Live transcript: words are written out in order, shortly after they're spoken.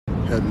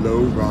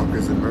Hello,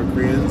 Rockers and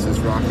Mercuryans. It's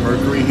Rock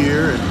Mercury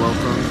here, and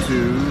welcome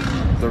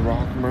to the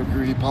Rock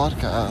Mercury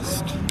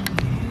podcast.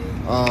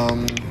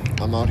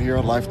 I'm out here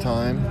at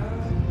Lifetime,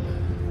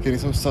 getting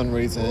some sun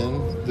rays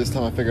in. This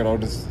time I figured I'll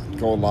just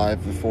go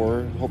live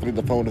before. Hopefully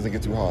the phone doesn't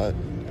get too hot.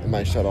 It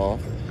might shut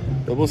off,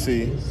 but we'll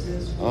see.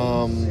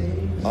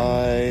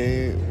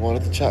 I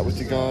wanted to chat with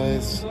you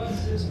guys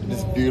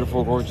this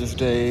beautiful, gorgeous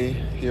day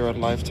here at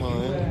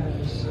Lifetime.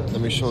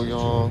 Let me show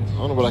y'all. I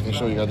don't know what I can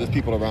show you guys. There's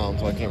people around,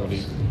 so I can't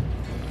really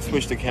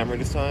switch the camera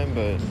this time,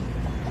 but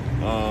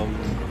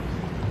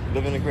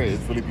living it great.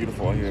 It's really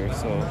beautiful out here,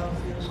 so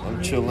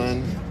I'm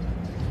chilling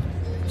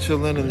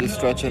and just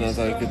stretching as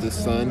I get this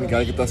sun.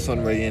 Gotta get that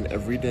sun ray in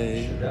every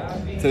day.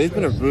 Today's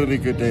been a really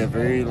good day, a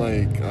very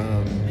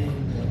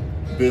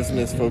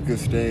business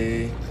focused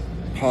day,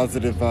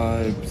 positive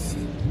vibes.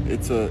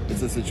 It's a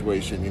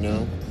situation, you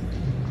know.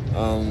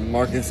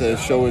 Marcus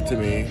says, show it to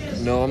me.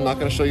 No, I'm not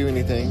gonna show you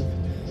anything.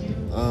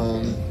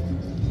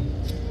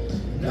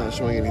 Not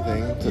showing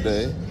anything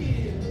today,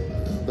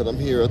 but I'm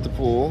here at the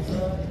pool,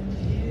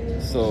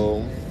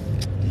 so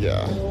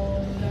yeah.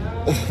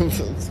 I'm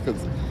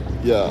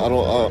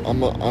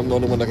the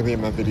only one that can be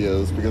in my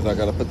videos because I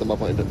gotta put them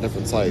up on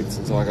different sites,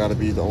 and so I gotta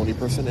be the only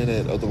person in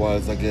it.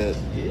 Otherwise, I can't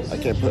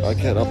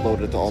upload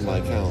it to all my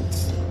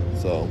accounts.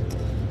 So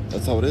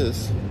that's how it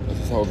is. That's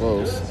just how it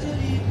goes.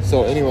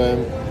 So anyway,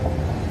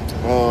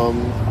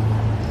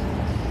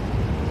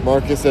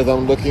 Marcus says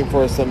I'm looking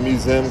for some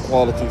museum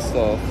quality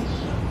stuff.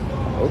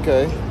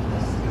 Okay.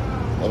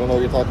 I don't know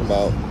what you're talking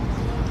about.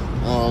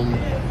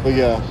 But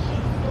yeah,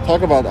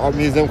 talk about art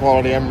museum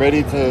quality. I'm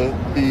ready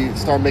to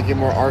start making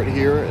more art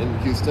here in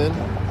Houston.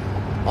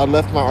 I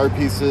left my art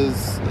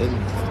pieces in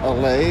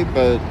LA,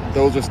 but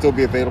those will still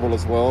be available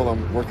as well.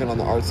 I'm working on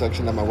the art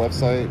section on my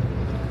website.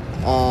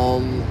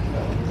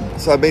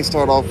 So I may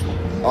start off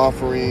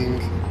offering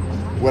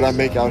what I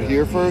make out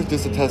here first,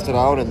 just to test it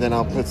out, and then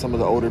I'll put some of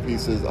the older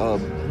pieces up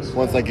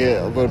once I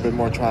get a little bit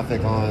more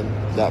traffic on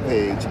that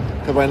page.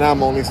 Because right now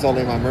I'm only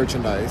selling my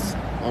merchandise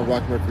on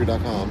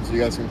rockmercury.com, so you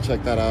guys can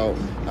check that out.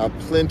 I have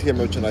plenty of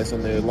merchandise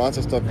on there, lots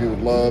of stuff you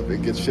would love.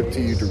 It gets shipped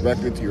to you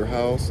directly to your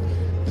house.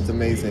 It's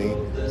amazing.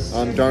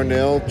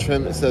 Darnell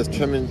says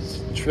trim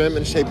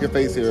and shape your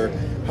face here.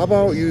 How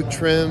about you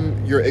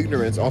trim your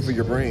ignorance off of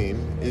your brain,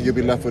 and you'll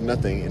be left with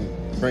nothing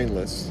and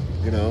brainless,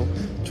 you know?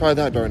 Try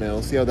that,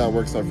 Darnell. See how that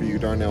works out for you,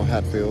 Darnell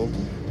Hatfield.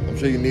 I'm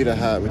sure you need a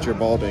hat with your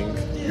balding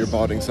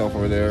self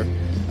over there.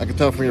 I can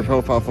tell from your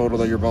profile photo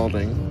that you're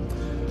balding.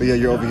 But yeah,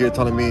 you're over here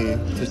telling me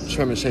to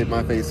trim and shape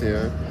my face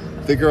here.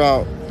 Figure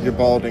out your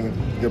balding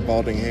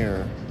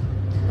hair.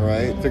 All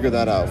right? Figure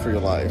that out for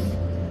your life.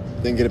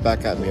 Then get it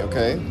back at me,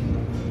 okay?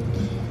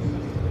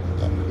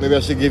 Maybe I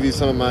should give you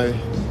some of my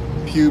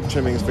pube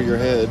trimmings for your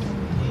head.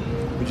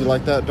 Would you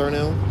like that,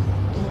 Darnell?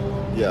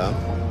 Yeah.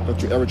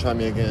 Don't you ever try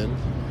me again.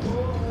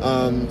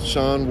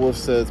 Sean Wolf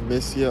says,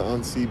 miss ya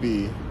on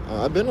CB.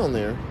 I've been on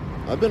there.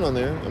 I'm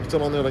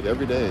still on there like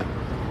every day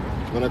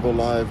when I go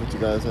live with you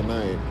guys at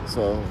night.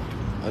 So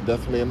I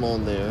definitely am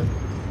on there.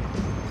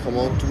 Come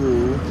on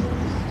through.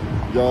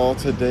 Y'all,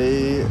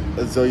 today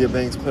Azealia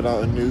Banks put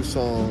out a new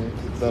song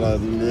that I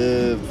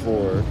live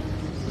for.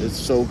 It's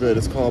so good.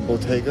 It's called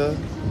Bottega.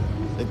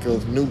 It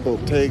goes, new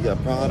Bottega,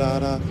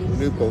 Prada,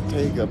 new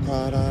Bottega,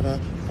 Prada,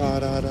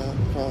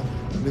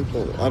 new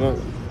Bottega.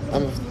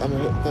 I'm a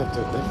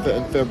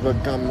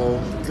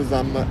Ferragamo because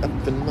I'm a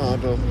effing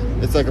model.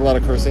 It's like a lot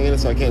of cursing in it,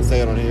 so I can't say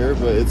it on here,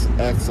 but it's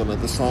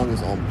excellent. The song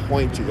is on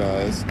point, you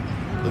guys.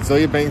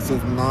 Azealia Banks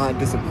does not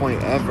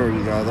disappoint ever,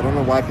 you guys. I don't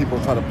know why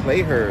people try to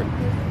play her.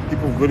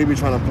 People really be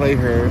trying to play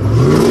her.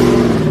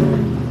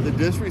 The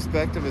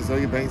disrespect of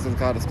Azealia Banks has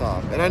got to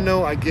stop. And I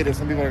know, I get it.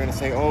 Some people are going to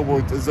say, oh,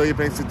 well, Azealia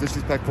Banks is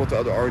disrespectful to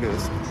other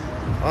artists.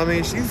 I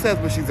mean, she says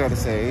what she's got to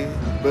say,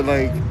 but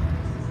like,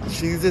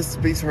 she just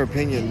speaks her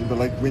opinion. But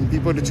like, when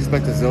people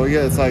disrespect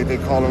Azealia, it's like they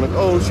call her like,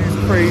 oh, she's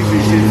crazy.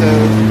 She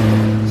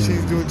says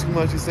she's doing too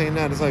much. She's saying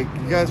that. It's like,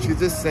 you guys, she's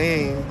just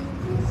saying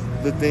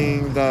the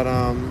thing that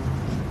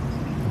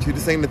she's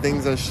just saying the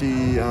things that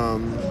she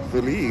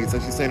believes.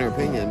 That she's saying her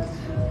opinion.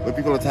 When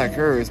people attack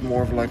her, it's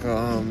more of like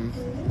a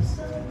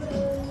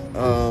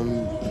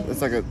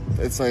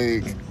it's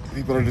like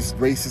people are just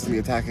racistly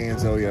attacking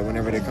Azealia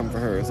whenever they come for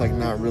her. It's like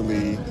not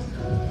really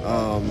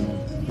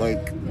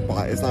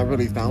it's not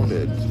really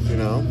founded, you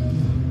know.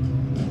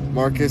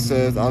 Marcus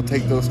says, I'll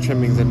take those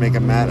trimmings and make a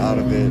mat out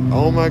of it.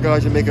 Oh my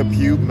gosh, you make a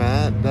pube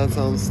mat? That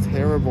sounds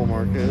terrible,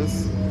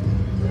 Marcus.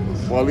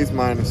 Well, at least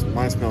mine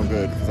smell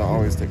good because I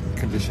always take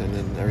condition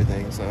and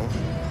everything, so.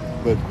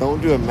 But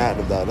don't do a mat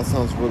of that. That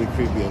sounds really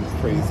creepy and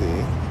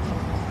crazy.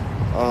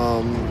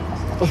 But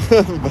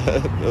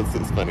that's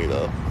just funny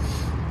though.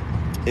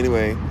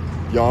 Anyway,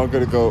 y'all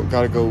gotta go to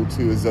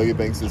Azealia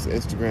Banks'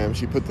 Instagram.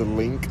 She put the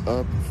link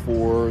up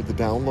for the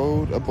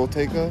download of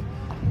Bottega.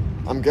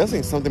 I'm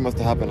guessing something must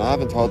have happened. I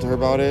haven't talked to her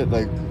about it.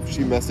 Like,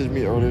 she messaged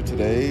me earlier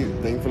today.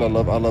 Thankfully, I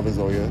love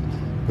Azealia,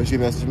 but she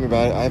messaged me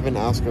about it. I haven't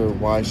asked her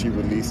why she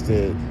released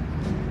it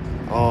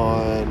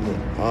on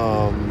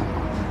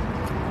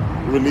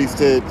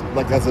released it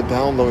like as a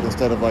download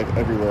instead of like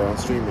everywhere on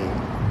streaming.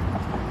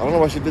 I don't know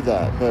why she did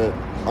that, but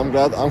I'm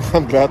glad.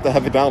 I'm glad to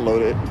have it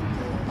downloaded.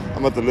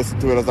 I'm about to listen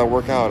to it as I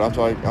work out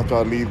after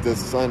I leave this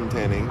sun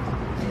tanning.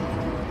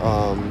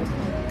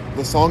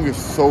 The song is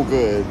so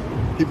good.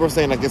 People are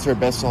saying like it's her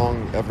best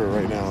song ever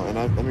right now, and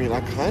I mean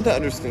I kind of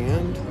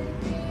understand.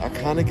 I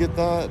kind of get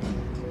that,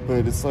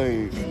 but it's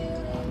like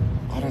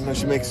I don't know.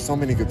 She makes so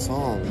many good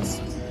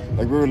songs.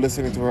 Like we were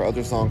listening to her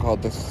other song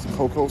called the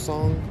Coco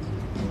song.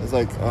 It's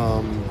like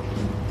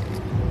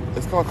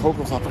it's called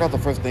Coco song. I forgot the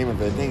first name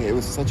of it. Dang it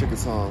was such a good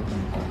song.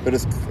 But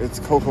it's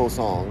Coco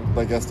song.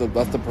 Like that's the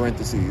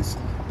parentheses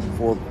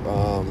for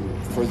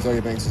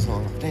Azealia Banks'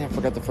 song. Dang, I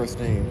forgot the first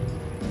name.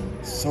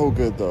 So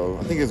good though.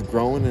 I think it's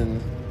growing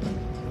and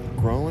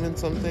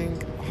something.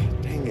 Oh,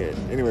 dang it.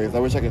 Anyways, I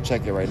wish I could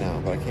check it right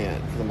now, but I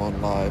can't because I'm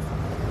on live.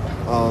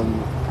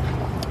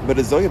 But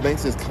Azealia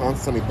Banks just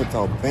constantly puts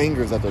out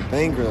bangers after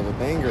banger after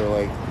banger.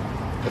 Like,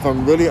 if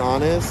I'm really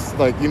honest,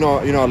 like I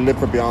live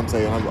for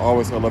Beyonce, and I'm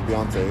always gonna love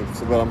Beyonce.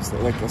 So, but I'm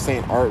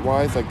saying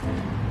art-wise, like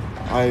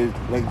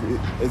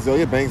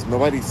Azealia Banks.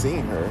 Nobody's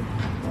seen her.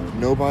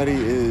 Nobody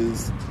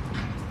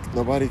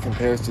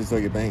compares to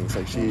Azealia Banks.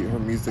 Like her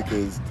music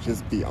is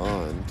just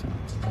beyond.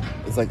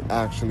 It's like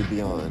actually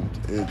beyond.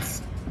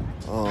 It's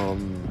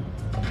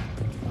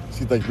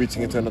she's like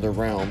reaching into another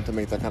realm to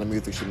make that kind of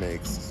music she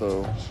makes.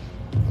 So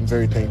I'm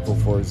very thankful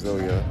for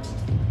Azealia.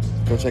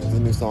 Go check the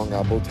new song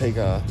out,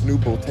 Bottega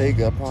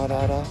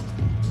Prada.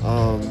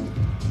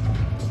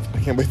 I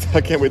can't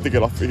wait to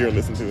get off of here and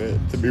listen to it,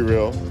 to be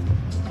real.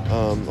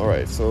 All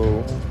right,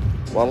 so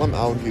while I'm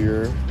out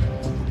here,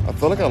 I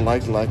feel like I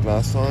liked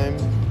last time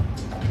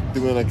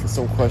doing like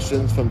some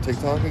questions from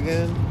TikTok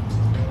again.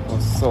 Oh,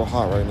 it's so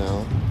hot right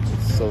now.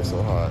 It's so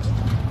hot.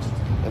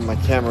 And my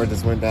camera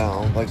just went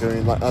down. Like, I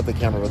mean, not the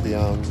camera, but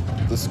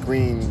the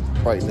screen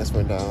brightness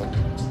went down.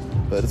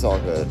 But it's all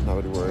good. Not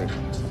really worried.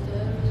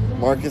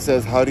 Marcus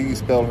says, how do you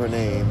spell her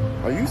name?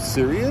 Are you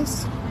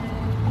serious?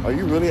 Are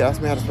you really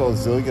asking me how to spell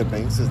Azealia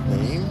Banks'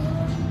 name?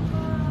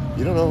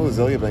 You don't know who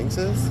Azealia Banks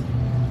is?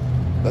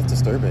 That's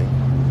disturbing.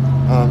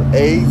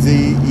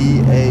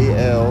 Azealia.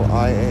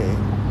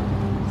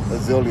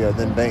 Azealia,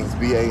 then Banks,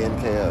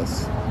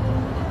 Banks.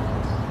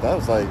 That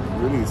was like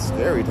really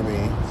scary to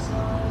me.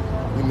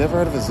 You never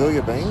heard of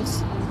Azealia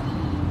Banks?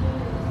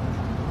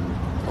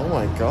 Oh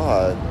my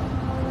god.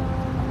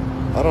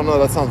 I don't know,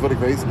 that sounds really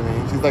crazy to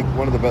me. She's like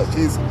one of the best.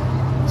 She's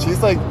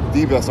like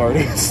the best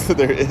artist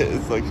there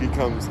is. Like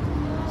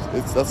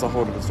that's a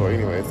whole different story.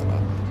 Anyways, I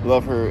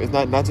love her. It's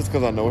not just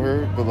because I know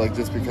her, but like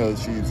just because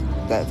she's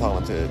that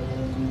talented.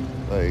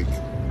 Like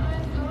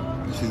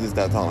she's just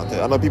that talented.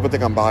 I know people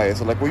think I'm biased.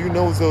 So like, well, you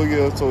know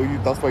Azealia, so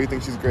that's why you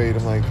think she's great.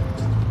 I'm like,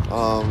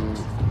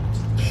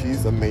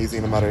 she's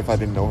amazing. No matter if I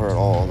didn't know her at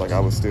all, like I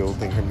would still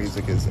think her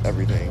music is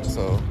everything.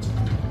 So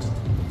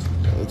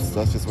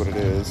that's just what it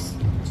is.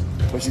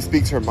 But she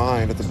speaks her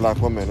mind as a black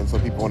woman, and so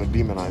people want to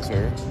demonize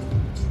her,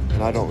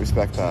 and I don't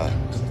respect that.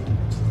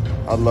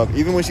 I love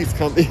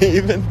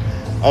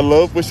I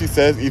love what she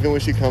says. Even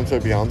when she comes to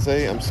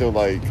Beyonce, I'm still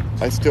like,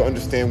 I still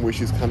understand where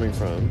she's coming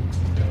from.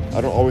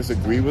 I don't always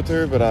agree with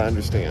her, but I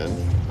understand.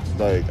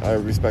 Like, I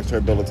respect her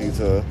ability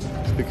to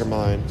speak her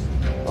mind.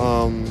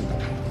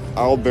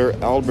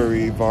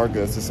 Albury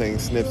Vargas is saying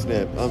snip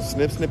snip.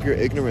 Snip your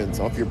ignorance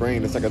off your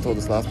brain. It's like I told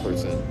this last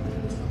person.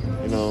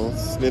 You know,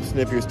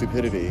 snip your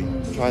stupidity.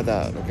 Try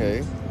that,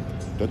 okay?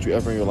 Don't you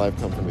ever in your life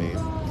come for me.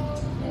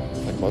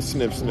 Talking about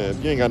snip.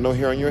 You ain't got no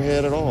hair on your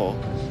head at all.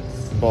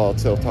 Bald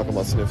self talking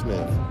about snip.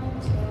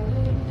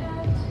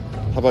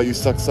 How about you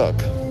suck?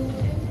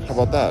 How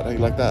about that? How you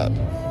like that?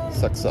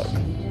 Suck.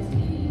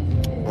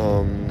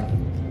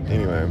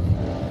 Anyway.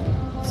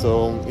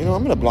 So,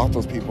 I'm gonna block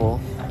those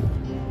people.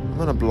 I'm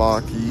gonna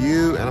block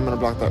you, and I'm gonna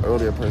block that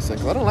earlier person,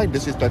 because I don't like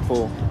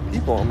disrespectful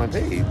people on my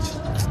page.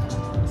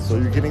 So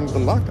you're getting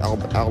blocked,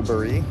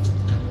 Albury.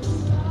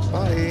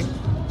 Bye.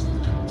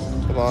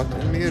 Blocked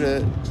and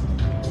muted.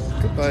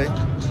 Goodbye.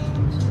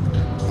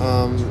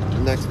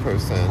 Next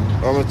person.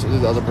 Oh,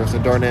 the other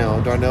person.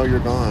 Darnell, you're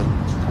gone.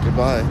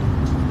 Goodbye.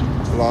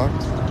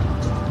 Blocked.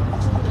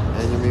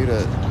 And you're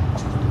muted.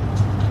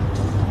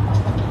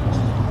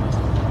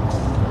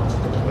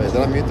 Wait,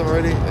 did I mute them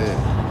already?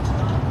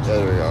 Yeah,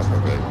 there we go.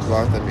 Perfect.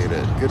 Blocked and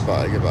muted.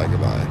 Goodbye.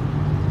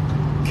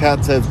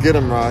 Cat says, get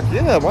him, Rock.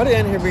 Yeah, why are they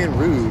in here being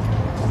rude?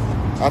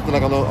 I feel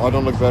like I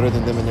don't look better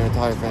than them and their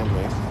entire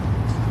family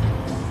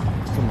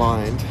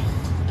combined.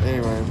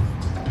 Anyway,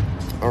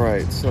 all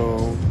right.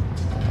 So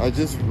I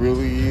just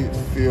really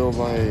feel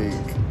like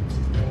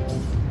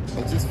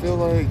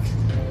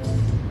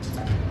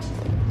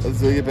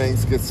Azealia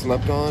Banks gets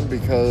slept on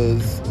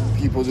because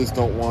people just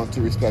don't want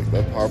to respect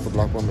a powerful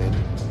black woman.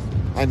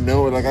 I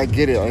know, like I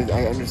get it.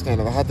 I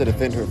understand. I had to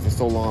defend her for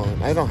so long.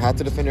 I don't have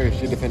to defend her if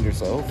she defends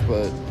herself,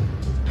 but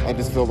I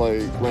just feel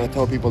like when I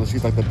tell people that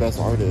she's like the best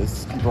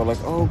artist, people are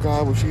like, oh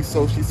God, well she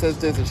says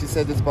this and she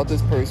said this about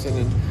this person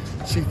and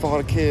she fought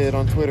a kid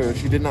on Twitter.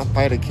 She did not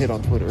fight a kid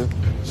on Twitter.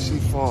 She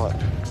fought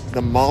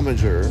the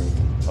momager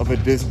of a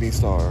Disney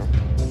star.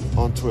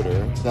 on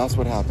Twitter. That's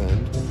what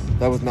happened.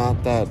 That was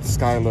not that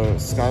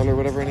Skylar,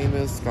 whatever her name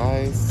is,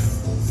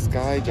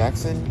 Sky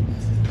Jackson.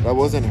 That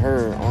wasn't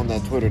her on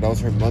that Twitter. That was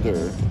her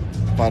mother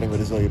fighting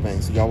with Azealia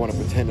Banks. So y'all want to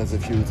pretend as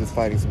if she was just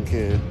fighting some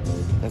kid.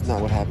 That's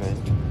not what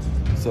happened.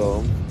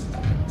 So,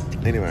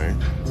 anyway,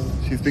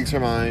 she speaks her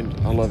mind.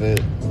 I love it.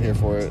 I'm here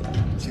for it.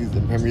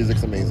 Her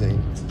music's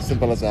amazing.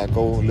 Simple as that.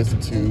 Go listen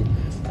to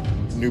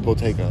New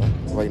Bottega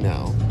right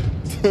now.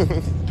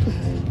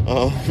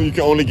 You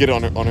can only get it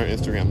on her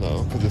Instagram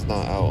though, because it's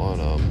not out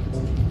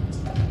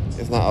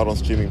on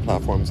streaming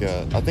platforms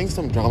yet. I think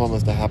some drama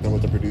must have happened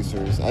with the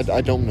producers.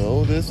 I don't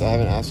know this. I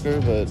haven't asked her,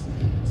 but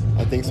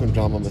I think some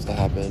drama must have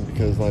happened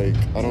because like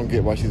I don't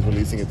get why she's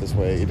releasing it this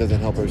way. It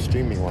doesn't help her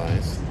streaming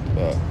wise.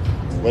 But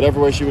whatever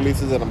way she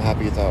releases it, I'm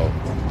happy it's out.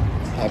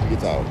 Happy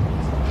it's out.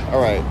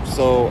 All right.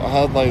 So I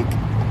had like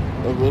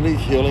a really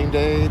healing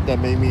day that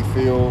made me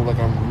feel like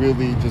I'm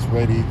really just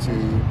ready to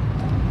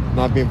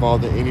not be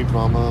involved in any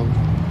drama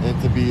and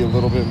to be a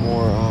little bit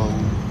more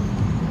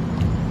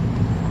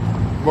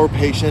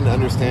patient,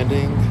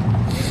 understanding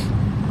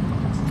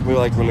with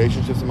like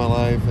relationships in my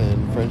life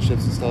and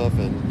friendships and stuff.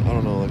 And I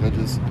don't know, like I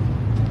just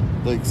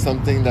like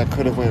something that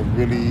could have went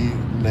really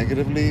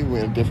negatively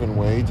went a different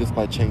way just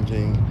by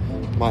changing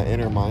my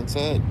inner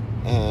mindset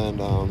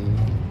and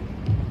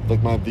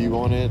like my view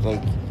on it.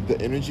 Like the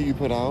energy you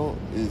put out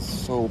is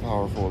so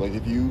powerful. Like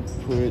if you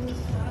put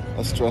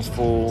a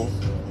stressful,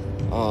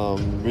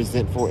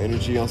 resentful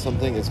energy on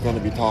something, it's going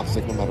to be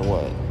toxic no matter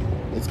what.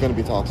 It's going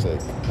to be toxic.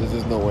 There's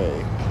just no way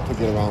to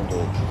get around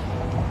it.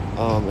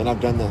 And I've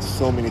done that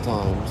so many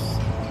times.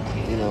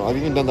 You know, I've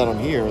even done that on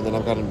here, and then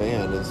I've gotten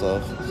banned and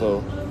stuff.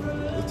 So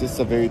it's just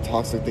a very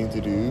toxic thing to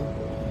do.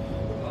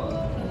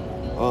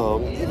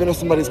 Even if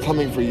somebody's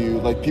coming for you,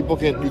 like you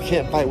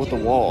can't fight with the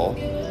wall.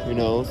 You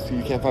know, so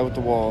you can't fight with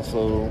the wall.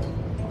 So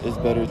it's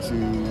better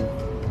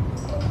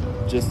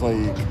to just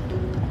like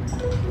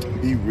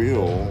be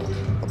real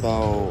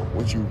about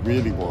what you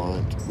really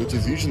want, which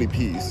is usually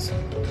peace,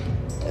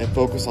 and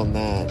focus on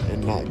that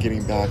and not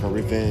getting back or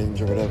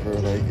revenge or whatever.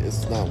 Like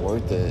it's not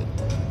worth it.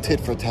 Tit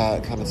for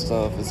tat kind of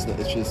stuff. It's not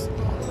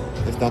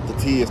the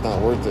tea. It's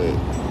not worth it.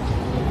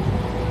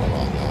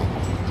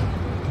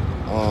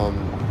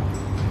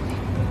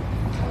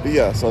 But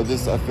yeah, so I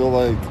feel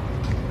like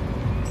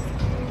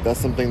that's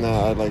something that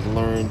I like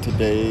learned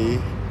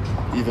today,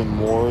 even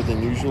more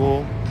than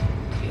usual.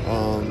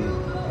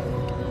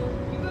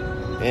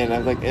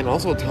 And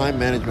also time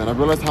management. I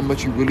realized how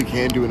much you really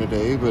can do in a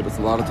day, but it's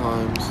a lot of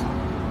times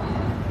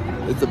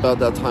it's about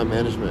that time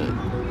management.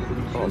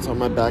 Oh, so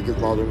my back is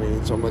bothering me,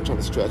 so I'm like trying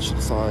to stretch to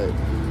the side.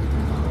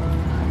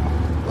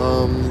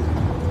 I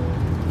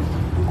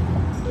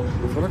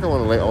feel like I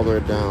want to lay all the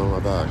way down my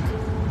back.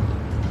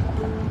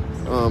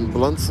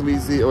 Blunt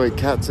Sleazy. Oh wait,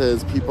 Kat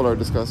says people are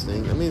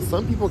disgusting. I mean,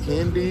 some people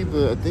can be,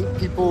 but I think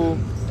a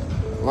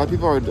lot of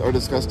people are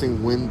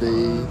disgusting when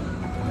they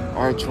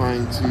are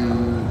trying to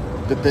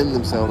defend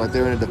themselves, like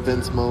they're in a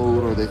defense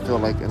mode, or they feel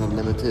like in a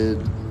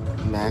limited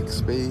lack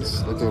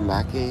space, like they're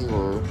lacking,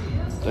 or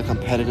a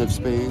competitive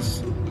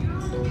space.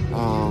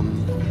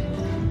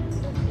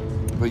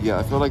 But yeah,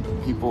 I feel like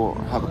people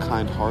have a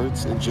kind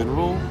hearts in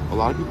general. A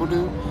lot of people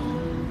do.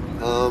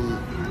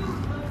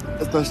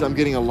 Especially, I'm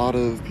getting a lot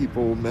of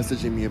people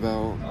messaging me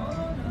about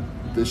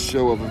this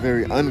show of a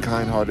very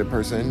unkind-hearted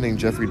person named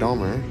Jeffrey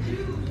Dahmer.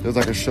 There's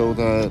like a show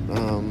that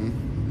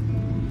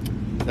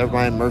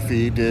Ryan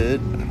Murphy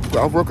did.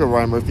 I've worked with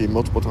Ryan Murphy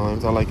multiple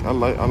times. I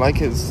like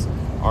his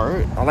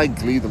art. I like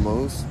Glee the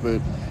most, but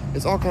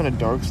it's all kind of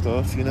dark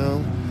stuff, you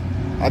know.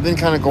 I've been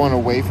kind of going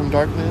away from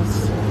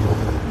darkness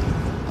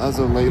as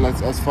of late, like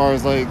as far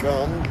as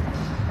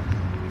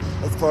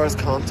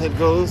content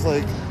goes.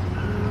 Like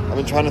I've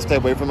been trying to stay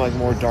away from like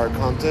more dark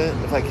content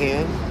if I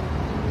can.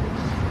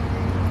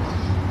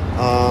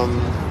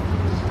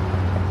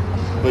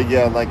 But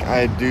yeah, like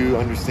I do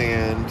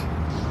understand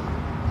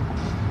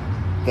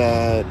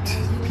that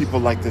people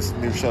like this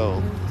new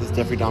show, this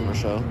Jeffrey Dahmer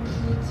show,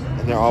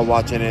 and they're all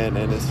watching it,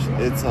 and it's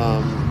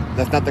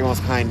that's not the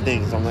most kind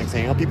thing. So I'm like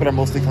saying, oh, people are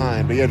mostly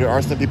kind, but yeah, there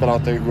are some people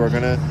out there who are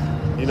gonna,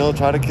 you know,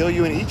 try to kill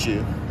you and eat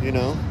you. You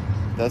know,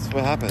 that's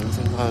what happens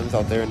sometimes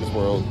out there in this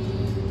world.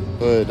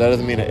 But that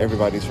doesn't mean that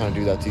everybody's trying to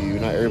do that to you.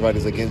 Not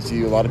everybody's against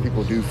you. A lot of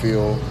people do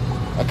feel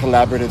a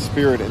collaborative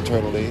spirit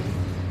internally.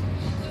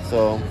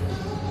 So,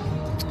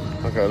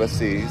 okay, let's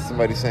see.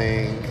 Somebody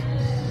saying,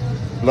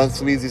 Blunt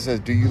Sleazy says,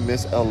 do you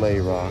miss LA,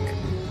 Rock?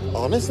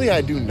 Honestly,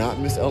 I do not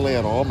miss LA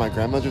at all. My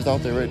grandmother's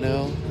out there right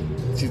now.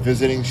 She's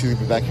visiting. She'll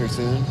be back here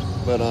soon.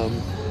 But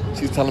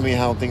she's telling me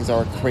how things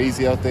are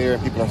crazy out there.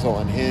 People are so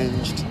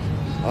unhinged.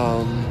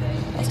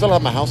 I still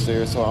have my house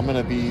there, so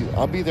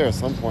I'll be there at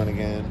some point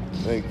again.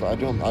 Like, but I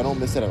don't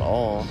miss it at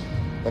all.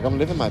 Like, I'm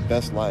living my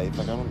best life.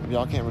 Like,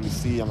 y'all can't really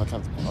see. I'm like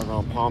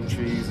around palm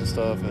trees and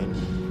stuff, and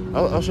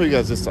I'll show you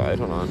guys this side.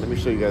 Hold on, let me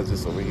show you guys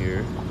this over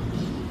here.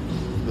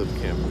 The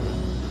camera.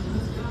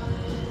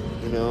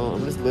 You know,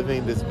 I'm just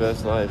living this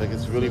best life. Like,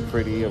 it's really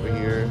pretty over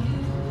here.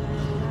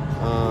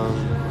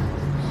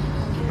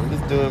 I'm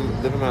just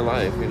living my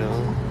life. You know,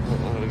 I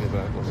don't know how to get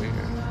back over here.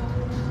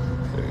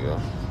 There you go.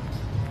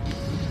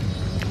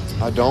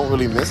 I don't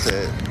really miss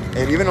it.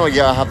 And even though,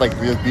 yeah, I have like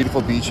real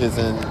beautiful beaches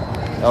in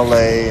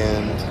LA,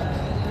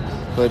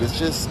 but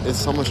it's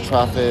so much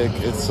traffic.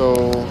 It's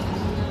so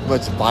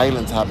much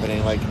violence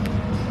happening. Like,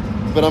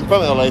 but I'm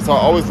from LA, so I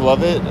always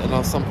love it. And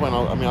at some point,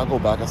 I'll go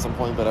back at some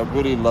point, but I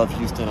really love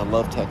Houston. I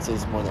love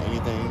Texas more than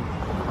anything.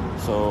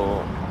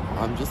 So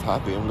I'm just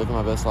happy. I'm living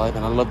my best life,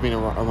 and I love being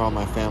around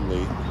my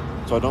family.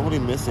 So I don't really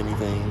miss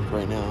anything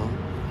right now.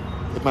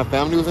 If my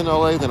family was in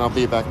LA, then I'll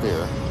be back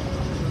there.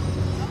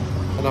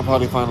 And I'll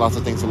probably find lots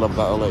of things to love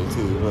about LA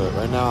too. But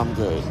right now I'm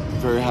good.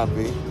 Very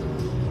happy.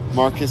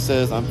 Marcus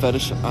says, I'm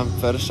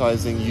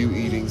fetishizing you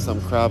eating some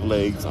crab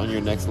legs on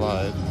your next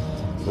live.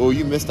 Oh,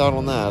 you missed out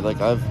on that. Like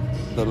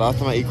the last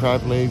time I ate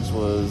crab legs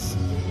was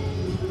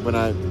when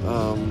I,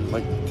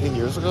 like 10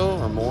 years ago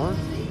or more.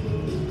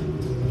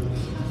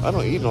 I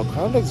don't eat no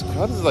crab legs.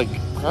 Crab is like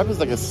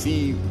a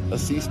sea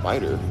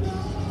spider.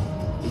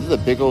 This is a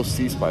big old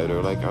sea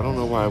spider. Like, I don't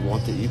know why I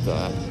want to eat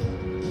that.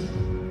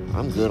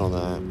 I'm good on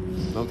that.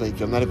 No, thank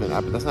you.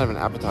 That's not even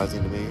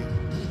appetizing to me.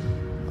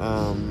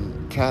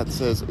 Kat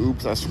says,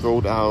 oops, I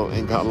scrolled out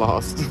and got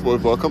lost. Well,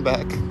 welcome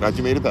back. Glad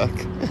you made it back.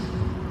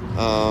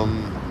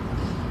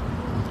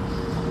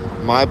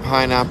 My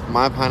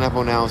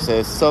pineapple now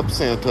says, sup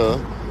Santa,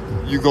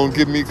 you gonna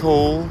give me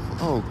coal?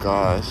 Oh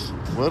gosh.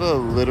 What a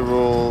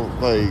literal,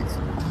 like,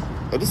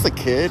 is this a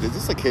kid? Is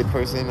this a kid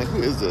person? Like,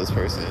 who is this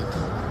person?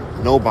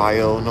 No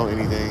bio, no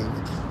anything.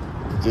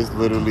 Just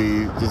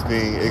literally just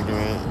being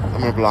ignorant. I'm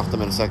gonna block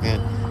them in a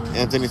second.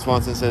 Anthony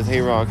Swanson says,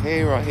 hey Rock,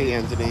 hey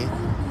Anthony.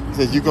 He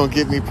says, you gonna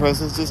give me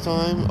presents this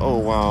time? Oh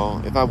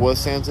wow. If I was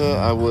Santa,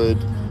 I would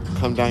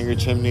come down your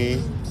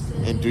chimney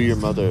and do your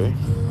mother.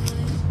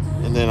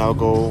 And then I'll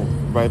go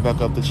right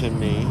back up the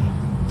chimney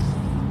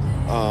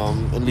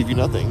and leave you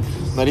nothing.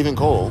 Not even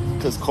coal.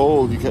 Because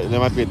coal, there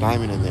might be a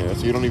diamond in there,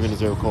 so you don't even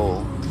deserve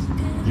coal.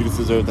 You just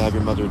deserve to have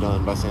your mother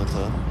done by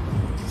Santa.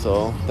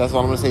 So that's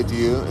all I'm gonna say to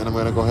you, and I'm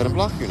gonna go ahead and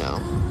block you now.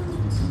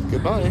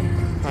 Goodbye,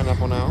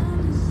 pineapple now.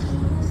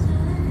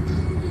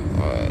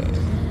 Alright.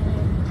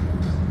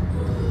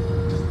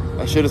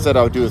 I should have said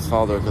I would do his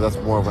father, because that's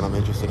more of what I'm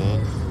interested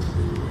in.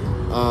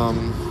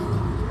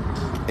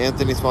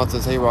 Anthony Swan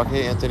says, hey Rock,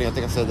 hey Anthony, I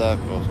think I said that.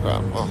 Oh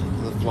crap,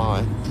 the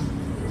fly.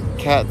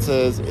 Kat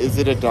says, is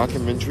it a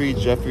documentary,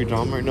 Jeffrey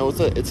Dahmer? No, it's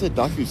a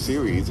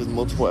docu-series. There's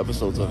multiple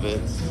episodes of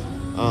it.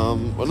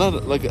 Well,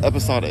 not like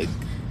episodic.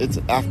 It's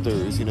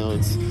actors, you know.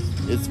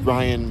 It's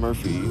Ryan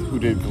Murphy, who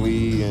did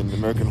Glee and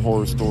American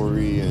Horror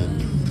Story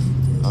and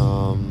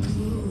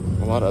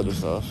a lot of other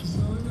stuff.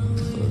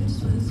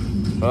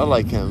 But I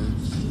like him.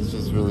 It's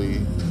just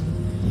really...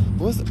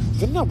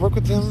 Didn't I work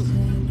with him?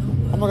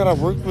 Oh my god, I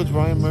worked with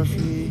Ryan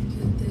Murphy.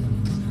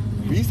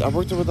 I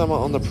worked with him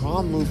on the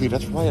Prom movie.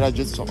 That's right. I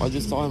just saw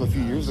him a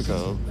few years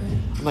ago.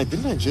 I'm like,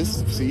 didn't I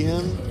just see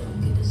him?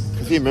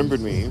 Because he remembered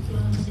me.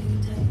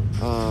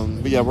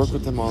 But yeah, I worked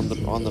with him on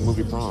the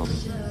movie Prom.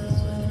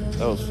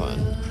 That was fun.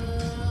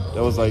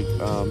 That was like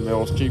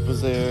Meryl Streep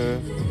was there.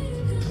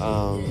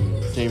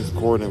 James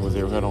Corden was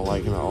there. I don't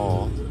like him at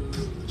all.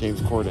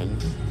 James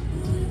Corden.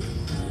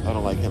 I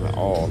don't like him at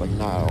all. Like,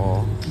 not at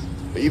all.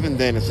 But even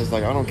then, it's just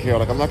like, I don't care.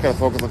 Like, I'm not gonna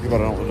focus on people I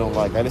don't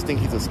like. I just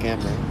think he's a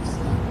scammer.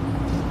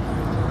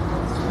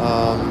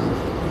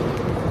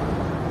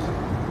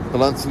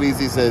 Blunt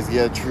Sleazy says,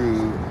 yeah,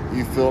 true.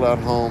 You feel at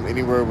home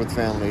anywhere with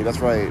family. That's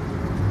right.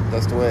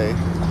 That's the way.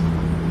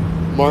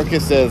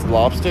 Marcus says,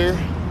 lobster.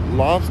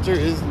 Lobster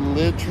is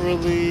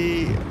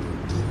literally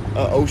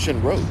an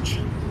ocean roach.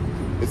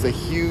 It's a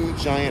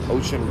huge, giant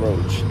ocean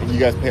roach. And you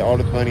guys pay all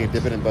the money and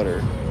dip it in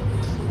butter.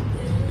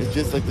 It's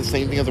just like the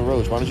same thing as a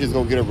roach. Why don't you just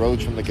go get a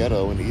roach from the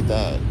ghetto and eat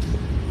that?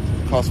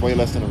 It costs way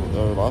less than a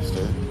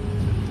lobster.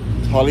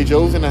 Holly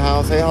Joe's in the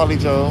house. Hey, Holly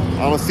Joe.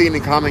 I don't see any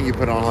comment you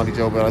put on, Holly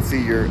Joe, but I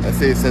see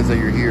it says that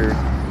you're here.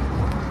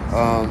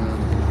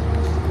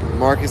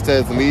 Marcus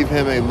says, leave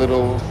him a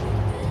little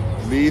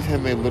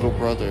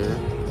brother.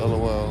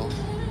 LOL.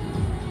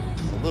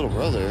 A little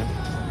brother?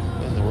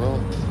 What in the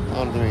world? I don't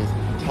know what that means.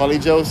 Holly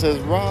Joe says,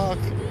 Rock.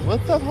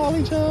 What's up,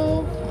 Holly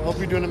Joe? I hope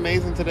you're doing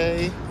amazing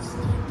today.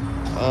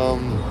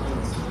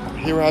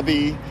 Here I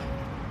be.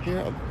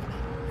 Here.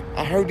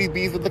 I heard these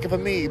bees were looking for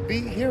me.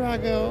 Here I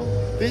go.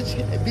 Bitch,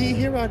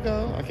 here I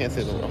go. I can't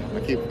say the word.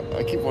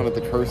 I keep wanting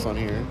to curse on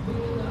here.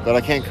 But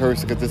I can't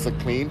curse because it's a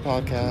clean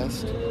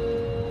podcast.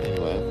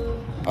 Anyway,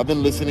 I've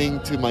been listening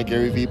to my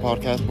Gary Vee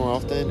podcast more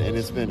often, and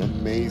it's been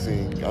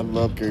amazing. I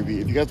love Gary Vee.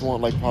 If you guys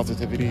want, like,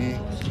 positivity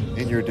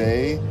in your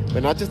day,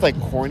 but not just, like,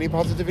 corny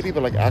positivity,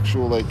 but, like,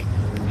 actual, like,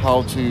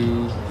 how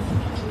to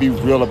be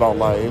real about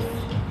life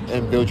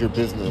and build your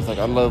business. Like,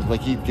 I love,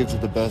 like, he gives you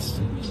the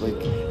best, like,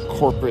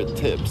 corporate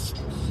tips.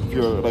 If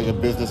you're like a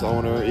business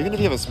owner, even if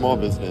you have a small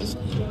business,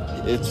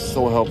 it's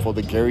so helpful.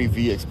 The Gary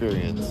Vee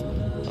experience.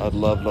 I'd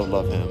love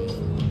him.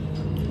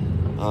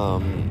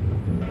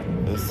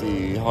 Let's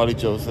see. Holly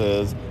Joe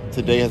says,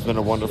 today has been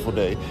a wonderful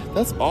day.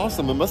 That's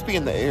awesome. It must be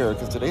in the air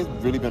because today's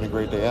really been a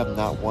great day. I have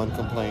not one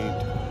complaint.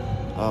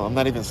 I'm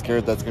not even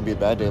scared that's going to be a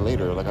bad day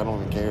later. Like, I don't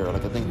even care.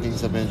 Like, I think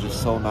things have been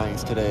just so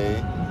nice today.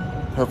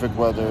 perfect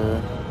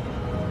weather.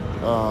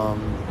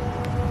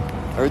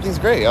 Everything's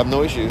great. I have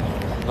no issue.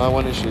 Not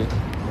one issue.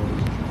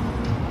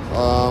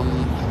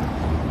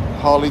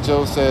 Holly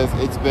Joe says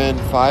it's been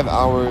 5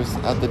 hours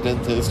at the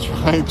dentist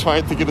trying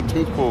to get a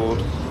tooth pulled.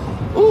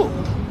 Ooh,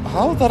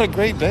 how is that a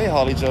great day,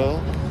 Holly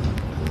Joe?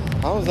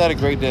 How is that a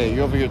great day?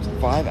 You're over here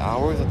 5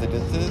 hours at the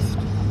dentist?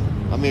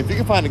 I mean, if you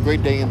can find a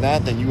great day in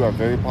that, then you are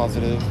very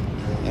positive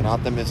and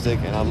optimistic,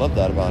 and I love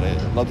that about it.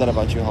 Love that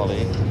about you,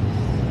 Holly.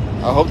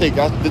 I hope did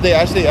they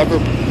actually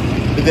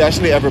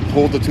ever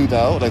pull the tooth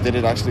out? Like, did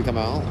it actually come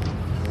out?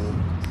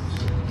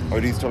 Or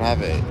do you still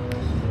have it?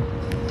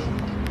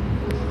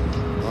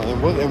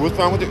 And what's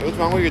wrong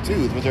with your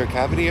tooth? Was there a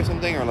cavity or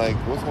something, or like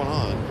what's going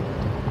on?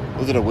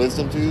 Was it a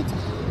wisdom tooth?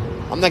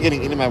 I'm not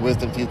getting any of my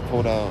wisdom teeth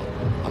pulled out.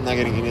 I'm not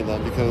getting any of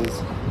them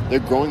because they're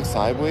growing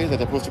sideways. Like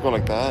they're supposed to go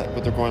like that,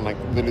 but they're going like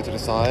literally to the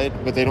side.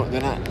 But they're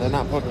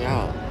not poking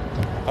out.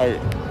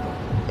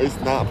 It's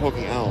not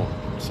poking out.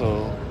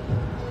 So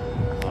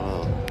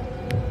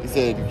he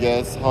said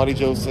yes. Holly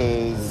Joe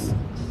says,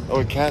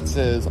 Kat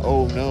says,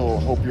 oh no,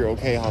 hope you're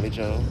okay, Holly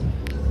Joe.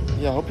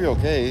 Yeah, I hope you're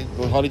okay.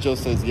 Well, Holly Joe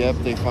says, yep,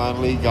 they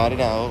finally got it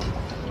out.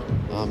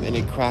 And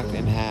it cracked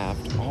in half.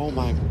 Oh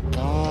my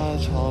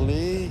gosh,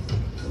 Holly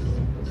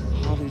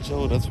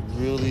Joe, that's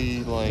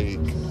really like,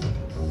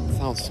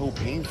 sounds so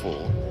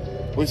painful.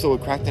 Wait, so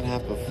it cracked in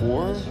half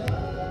before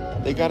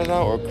they got it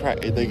out, or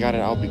they got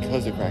it out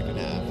because it cracked in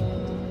half?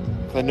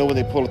 Because I know when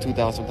they pull a tooth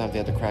out, sometimes they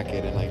have to crack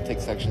it and like take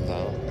sections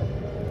out.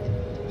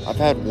 I've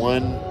had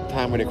one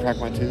time where they cracked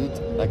my tooth,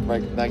 like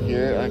right back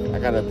here. I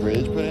got a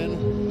bridge put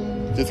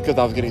in just because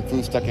I was getting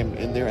food stuck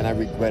in there, and I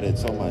regret it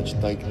so much.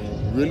 Like,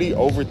 really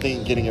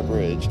overthink getting a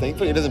bridge.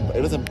 Thankfully, it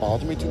doesn't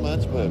bother me too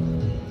much, but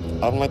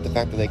I don't like the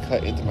fact that they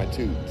cut into my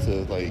tooth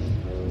to like,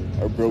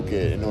 or broke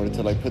it in order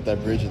to like put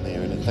that bridge in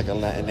there, and it's like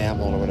an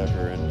enamel or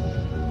whatever. And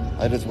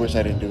I just wish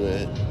I didn't do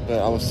it, but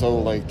I was so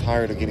like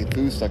tired of getting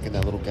food stuck in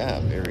that little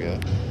gap area.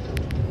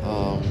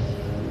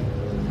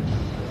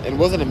 It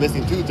wasn't a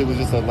missing tooth, it was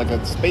just like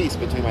a space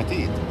between my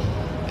teeth.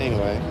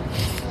 Anyway.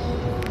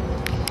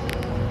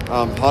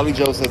 Holly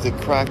Joe says it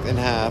cracked in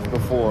half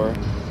before.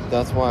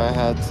 That's why I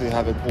had to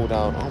have it pulled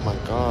out. Oh my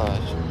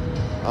gosh.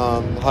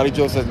 Holly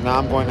Joe says now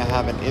I'm going to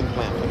have an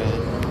implant put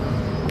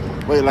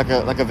in. Wait, like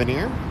a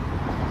veneer?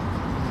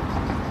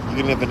 You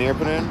getting a veneer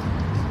put in?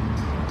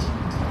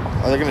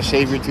 Are they gonna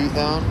shave your tooth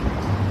down?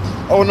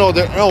 Oh no,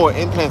 an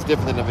implant's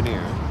different than a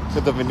veneer.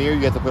 Because the veneer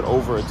you have to put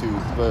over a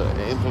tooth, but an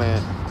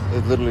implant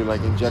is literally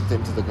like injected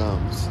into the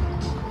gums.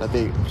 That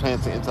they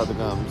plant it inside the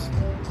gums.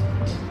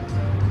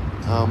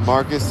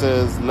 Marcus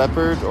says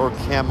leopard or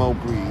camo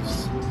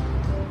briefs.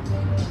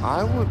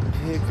 I would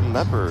pick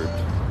leopard.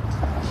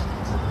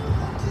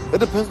 It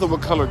depends on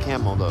what color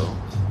camo though.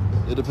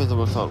 It depends on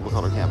what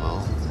color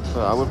camo.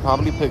 But I would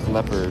probably pick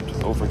leopard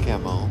over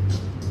camo.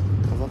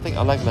 Because I think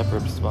I like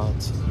leopard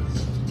spots.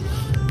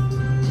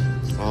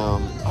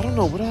 I don't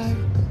know, would I?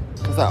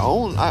 Because I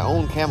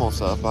own camo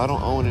stuff, but I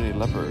don't own any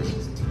leopard.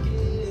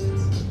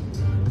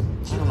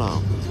 I don't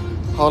know.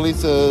 Holly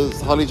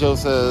Joe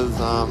says,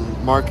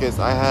 Marcus,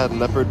 I had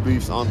leopard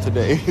briefs on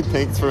today.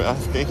 Thanks for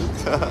asking.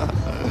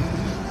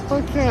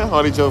 I can't.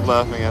 Holly Joe's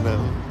laughing at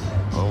him.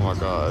 Oh my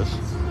gosh.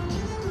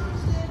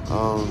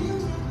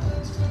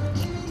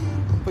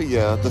 But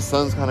yeah, the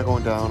sun's kind of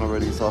going down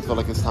already, so I feel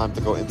like it's time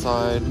to go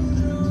inside,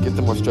 get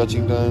some more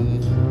stretching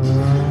done.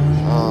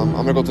 I'm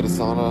gonna go to the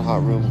sauna,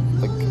 hot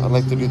room. Like, I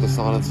like to do the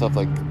sauna and stuff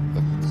like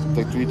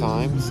 3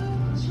 times.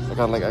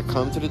 Like I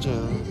come to the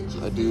gym,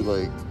 I do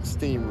like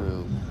steam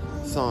room,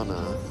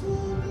 sauna,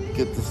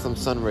 get some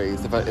sun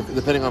rays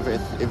depending on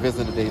if it's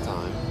in the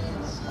daytime.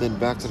 Then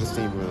back to the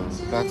steam room,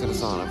 back to the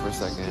sauna for a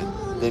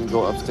second. Then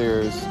go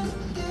upstairs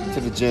to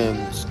the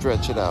gym,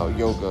 stretch it out,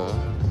 yoga.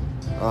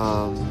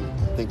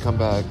 Then come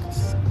back,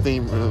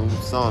 steam room,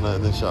 sauna,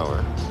 and then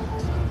shower.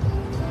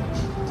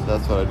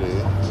 That's what I do.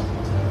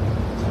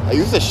 I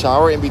use a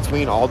shower in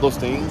between all those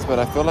things, but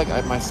I feel like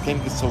my skin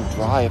gets so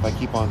dry if I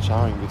keep on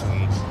showering in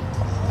between.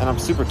 And I'm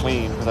super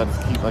clean because I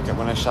just keep, like,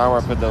 when I shower,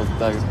 I put that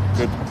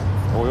good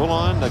oil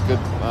on, that good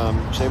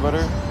shea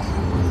butter.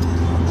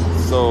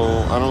 So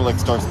I don't like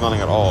start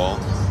smelling at all.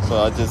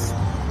 But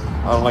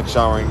I don't like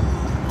showering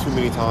too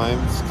many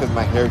times because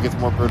my hair gets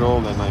more brittle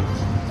and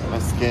my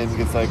skin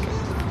gets like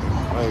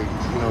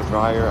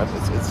drier.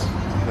 It's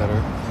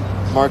better.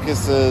 Marcus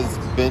says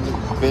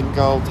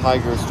Bengal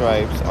tiger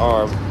stripes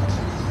are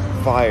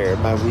fire,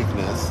 my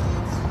weakness.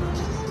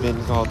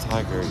 Bengal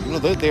tiger. You know,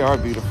 they are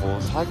beautiful.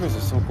 Tigers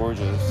are so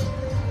gorgeous.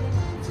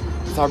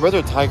 So I'd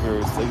rather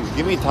tigers. Like,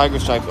 give me tiger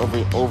stripes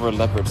over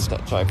leopard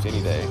stripes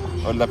any day.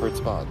 Or leopard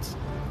spots.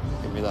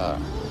 Give me that.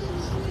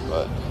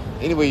 But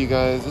anyway, you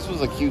guys, this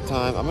was a cute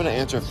time. I'm going to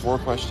answer 4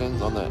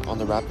 questions on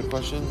the rapid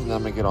questions, and then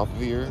I'm going to get off of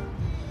here.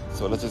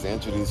 So let's just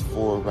answer these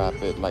 4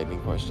 rapid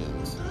lightning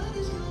questions.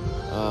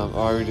 I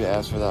already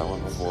asked for that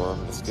one before. I'm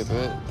going to skip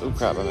it. Oh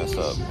crap, I messed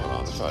up. Hold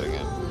on, let's try it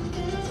again.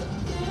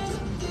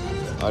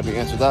 I already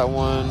answered that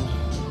one.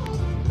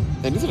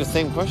 And these are the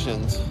same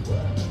questions.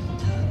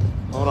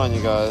 Hold on,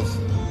 you guys.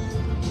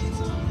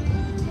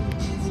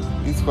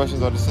 These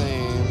questions are the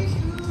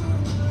same.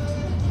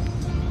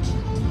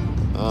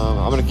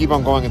 I'm gonna keep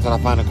on going until I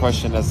find a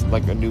question that's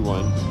like a new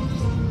one.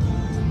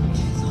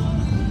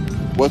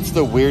 What's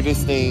the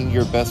weirdest thing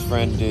your best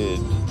friend did?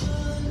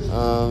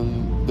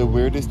 The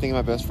weirdest thing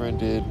my best friend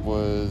did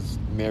was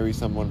marry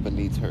someone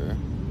beneath her.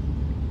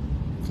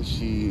 Because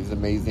she's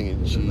amazing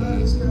and she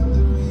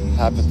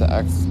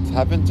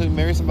happened to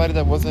marry somebody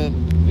that wasn't,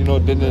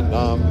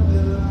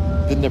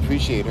 didn't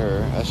appreciate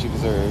her as she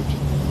deserved.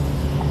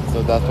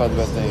 So that's probably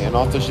the best thing. And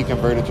also she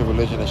converted to a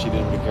religion that she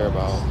didn't really care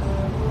about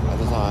at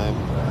the time.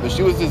 But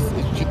she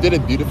did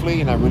it beautifully,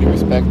 and I really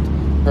respect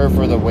her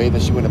for the way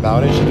that she went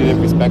about it. She did it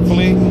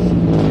respectfully,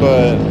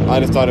 but I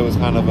just thought it was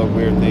kind of a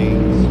weird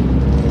thing.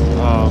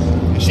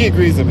 She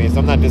agrees with me, so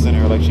I'm not dissing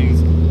her. Like she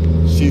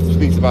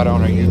speaks about it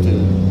on her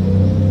YouTube.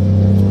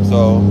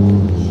 So,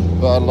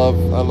 but I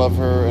love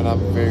her, and I'm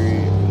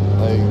very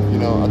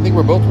I think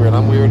we're both weird.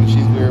 I'm weird, and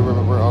she's weird.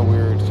 We're all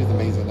weird. She's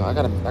amazing. I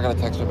gotta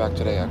text her back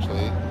today,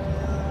 actually.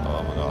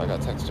 Oh my god, I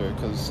gotta text her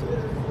because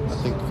I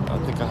think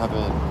I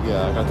haven't.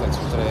 Yeah, I gotta text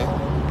her today.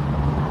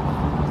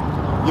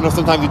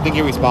 Sometimes you think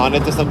you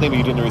responded to something, but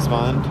you didn't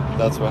respond.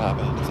 That's what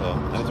happened. So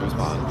I need to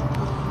respond.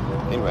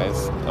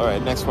 Anyways, all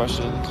right. Next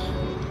question.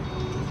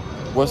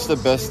 What's the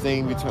best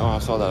thing between? Oh, I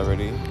saw that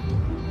already.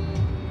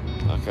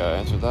 Okay, I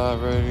answered that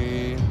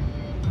already.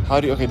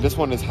 This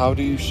one is, how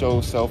do you show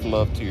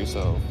self-love to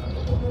yourself?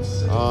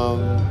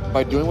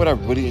 By doing what I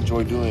really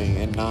enjoy doing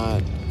and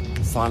not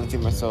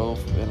silencing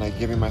myself and like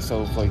giving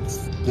myself like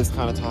this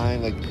kind of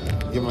time, like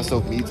giving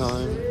myself me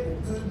time.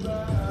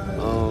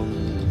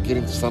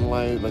 Getting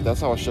sunlight, like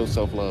that's how I show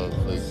self-love.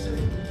 Like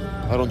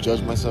I don't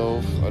judge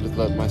myself, I just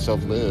let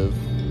myself live.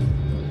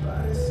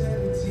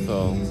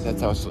 So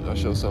that's how I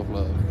show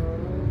self-love.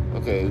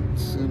 Okay,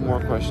 2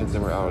 more questions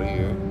and we're out of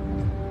here.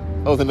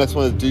 Oh, the next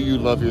one is, do you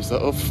love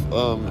yourself?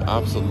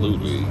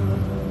 Absolutely.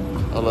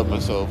 I love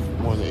myself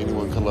more than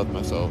anyone can love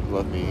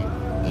me.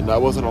 And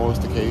that wasn't always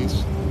the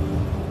case.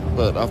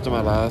 But after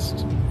my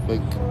last,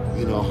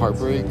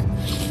 heartbreak,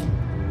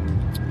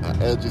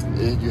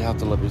 you have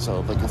to love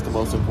yourself. Like, it's the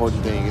most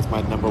important thing. It's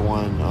my number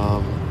one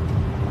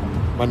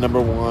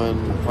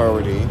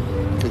priority.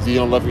 Because if you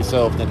don't love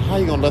yourself, then how are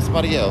you going to love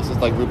somebody else? It's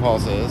like RuPaul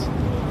says.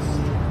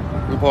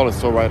 RuPaul is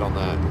so right on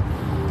that.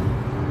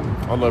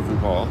 I love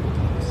RuPaul.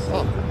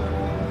 Oh.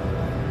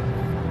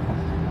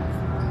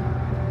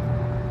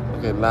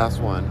 Okay, last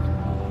one.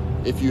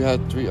 If you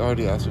had 3,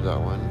 already answered that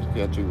one. If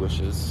you had 3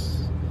 wishes.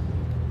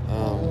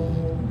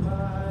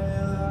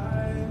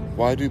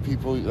 Why do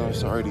people... I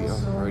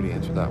already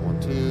answered that one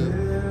too.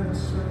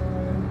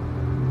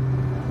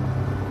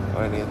 I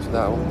already answered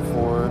that one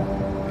before.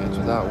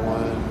 Answered that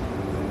one.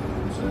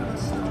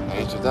 I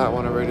answered that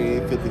one already.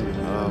 50...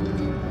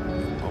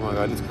 oh my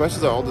god, these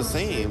questions are all the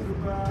same.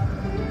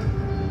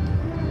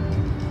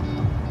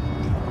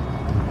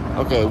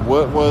 Okay,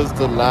 what was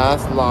the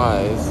last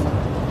lies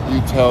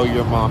you tell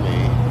your mommy?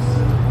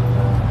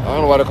 I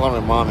don't know why they call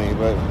her mommy,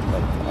 but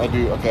I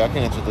do. Okay, I can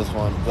answer this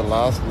one. The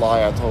last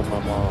lie I told my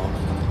mom.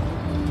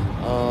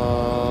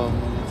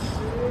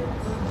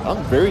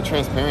 I'm very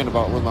transparent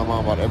with my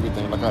mom about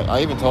everything. Like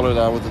I even told her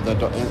that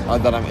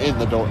that I'm in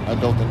the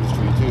adult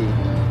industry too.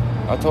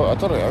 I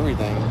told her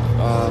everything.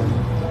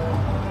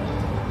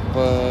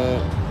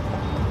 But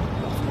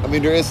I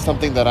mean, there is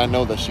something that I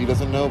know that she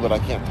doesn't know, but I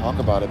can't talk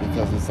about it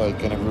because it's like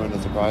gonna ruin the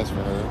surprise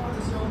for her.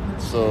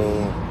 So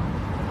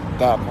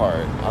that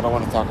part, I don't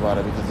want to talk about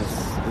it because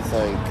it's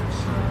like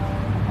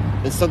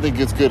it's something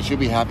that's good. She'll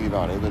be happy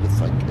about it, but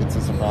it's like it's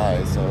a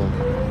surprise. So,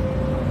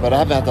 but I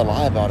haven't had to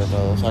lie about it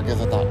though, so I guess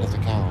that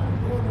doesn't count.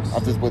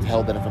 I've just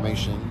withheld that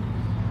information.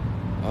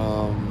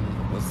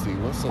 Let's see,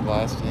 what's the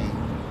last thing?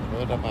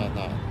 What have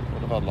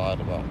I lied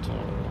about?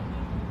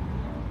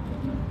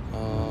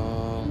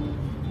 Oh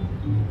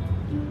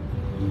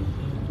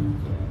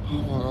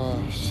my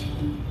gosh.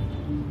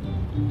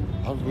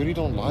 I really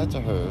don't lie to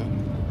her.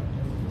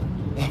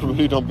 I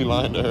really don't be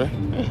lying to her.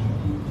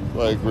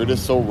 Like, we're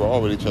just so raw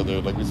with each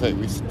other. Like, we say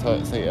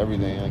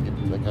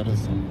everything. Like I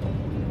just...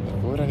 Like,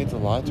 what would I need to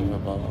lie to her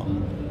about?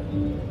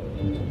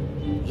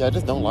 Yeah, I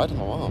just don't lie to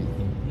my mom.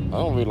 I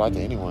don't really lie to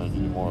anyone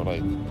anymore.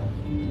 Like,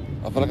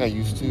 I feel like I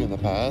used to in the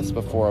past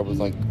before I was,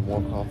 like,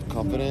 more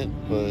confident.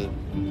 But,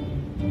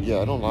 yeah,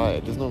 I don't lie.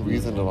 There's no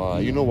reason to lie.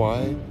 You know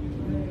why?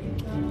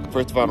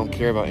 First of all, I don't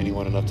care about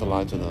anyone enough to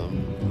lie to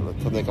them,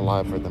 to make a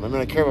lie for them. I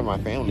mean, I care about my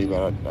family,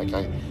 but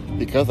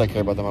because I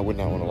care about them, I would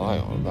not want to lie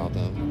about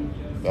them.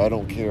 But I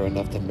don't care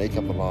enough to make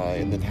up a lie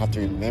and then have to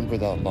remember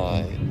that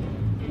lie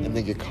and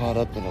then get caught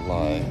up in a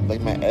lie. Like,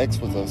 my ex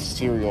was a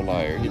serial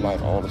liar. He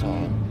lied all the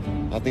time.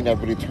 I think that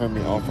really turned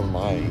me off from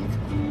lying.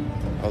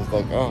 I was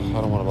like, oh,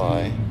 I don't want to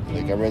lie.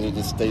 Like, I'd rather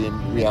just stay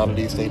in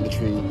reality, stay in the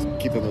truth,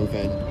 keep it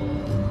moving.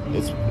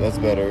 That's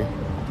better.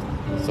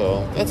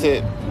 So, that's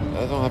it.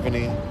 I don't have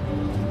anything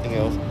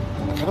else.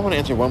 I kind of want to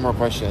answer one more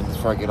question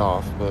before I get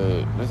off,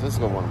 but let's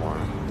go one more.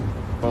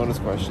 Bonus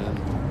question.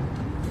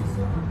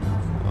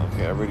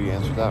 Okay, I already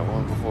answered that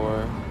one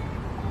before.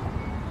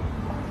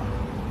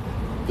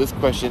 This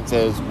question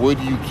says, would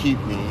you keep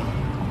me?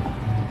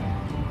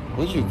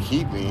 Would you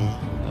keep me?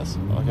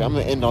 Okay, I'm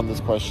going to end on this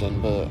question,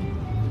 but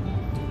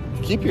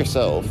keep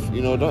yourself.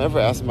 You know, don't ever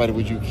ask somebody,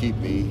 would you keep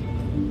me?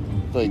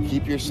 Like,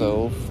 keep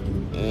yourself,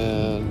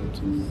 and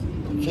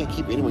you can't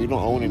keep anyone. You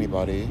don't own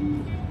anybody.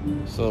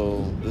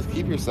 So just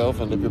keep yourself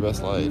and live your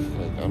best life.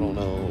 Like, I don't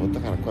know what the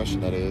kind of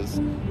question that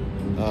is,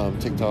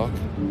 TikTok,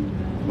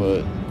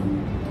 but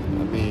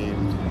I mean,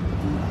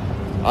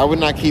 I would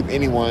not keep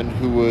anyone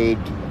who would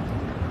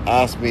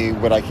ask me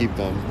would I keep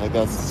them. Like,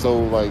 that's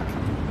so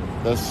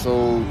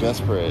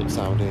desperate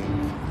sounding.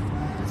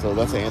 So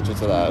that's the answer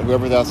to that.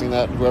 Whoever's asking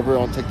that, whoever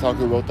on TikTok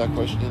who wrote that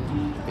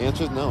question, the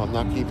answer is no, I'm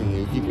not keeping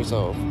you. Keep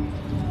yourself.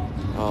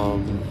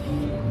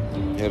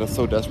 Yeah, that's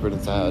so desperate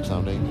and sad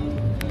sounding.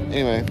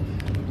 Anyway,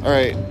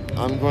 alright,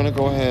 I'm going to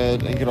go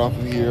ahead and get off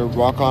of here.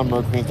 Rock on,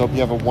 Mercury. Hope you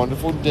have a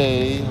wonderful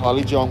day.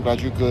 Holly Joe, I'm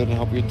glad you're good, and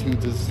hope your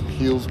tooth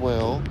heals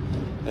well,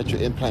 that your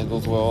implant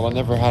goes well. I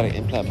never had an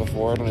implant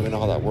before. I don't even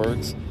know how that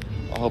works.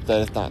 I hope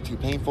that it's not too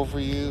painful for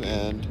you,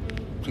 and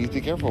please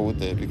be careful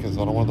with it, because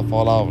I don't want it to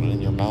fall out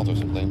in your mouth or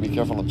something. Be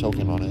careful on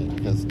choking on it,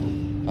 because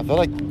I feel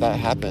like that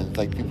happens.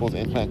 Like, people's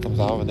implant comes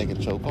out and they can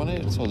choke on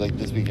it. So, like,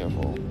 just be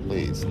careful,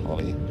 please,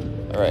 Holly.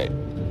 Alright.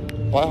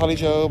 Bye, Holly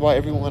Joe. Bye,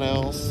 everyone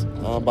else.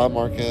 Bye,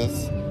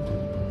 Marcus.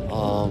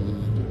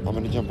 I'm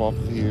going to jump off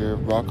of here.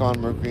 Rock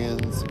on,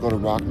 Mercuryans. Go to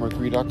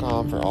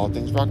rockmercury.com for all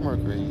things Rock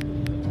Mercury.